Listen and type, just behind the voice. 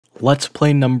Let's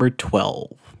Play number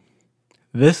 12.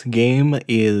 This game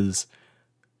is,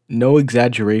 no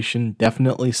exaggeration,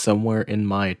 definitely somewhere in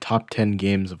my top 10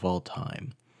 games of all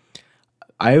time.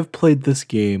 I have played this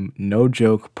game, no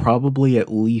joke, probably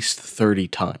at least 30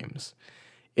 times.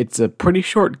 It's a pretty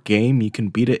short game, you can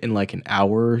beat it in like an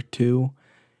hour or two,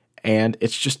 and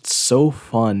it's just so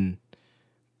fun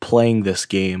playing this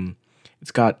game. It's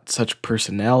got such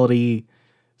personality,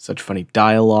 such funny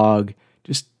dialogue,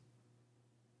 just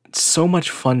so much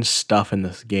fun stuff in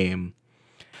this game.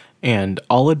 And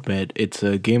I'll admit, it's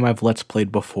a game I've Let's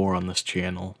Played before on this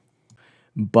channel.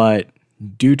 But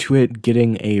due to it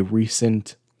getting a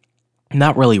recent,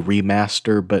 not really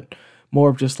remaster, but more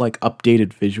of just like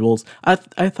updated visuals, I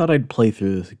thought I'd play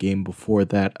through this game before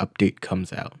that update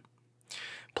comes out.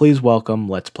 Please welcome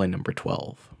Let's Play number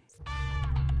 12.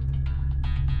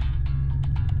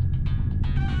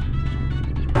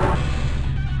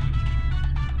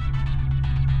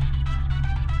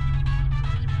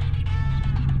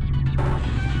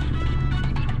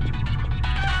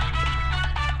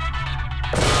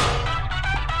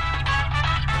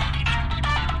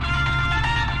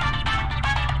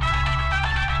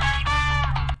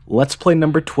 Let's Play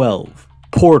number 12.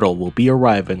 Portal will be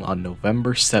arriving on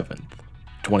November 7th,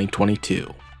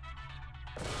 2022.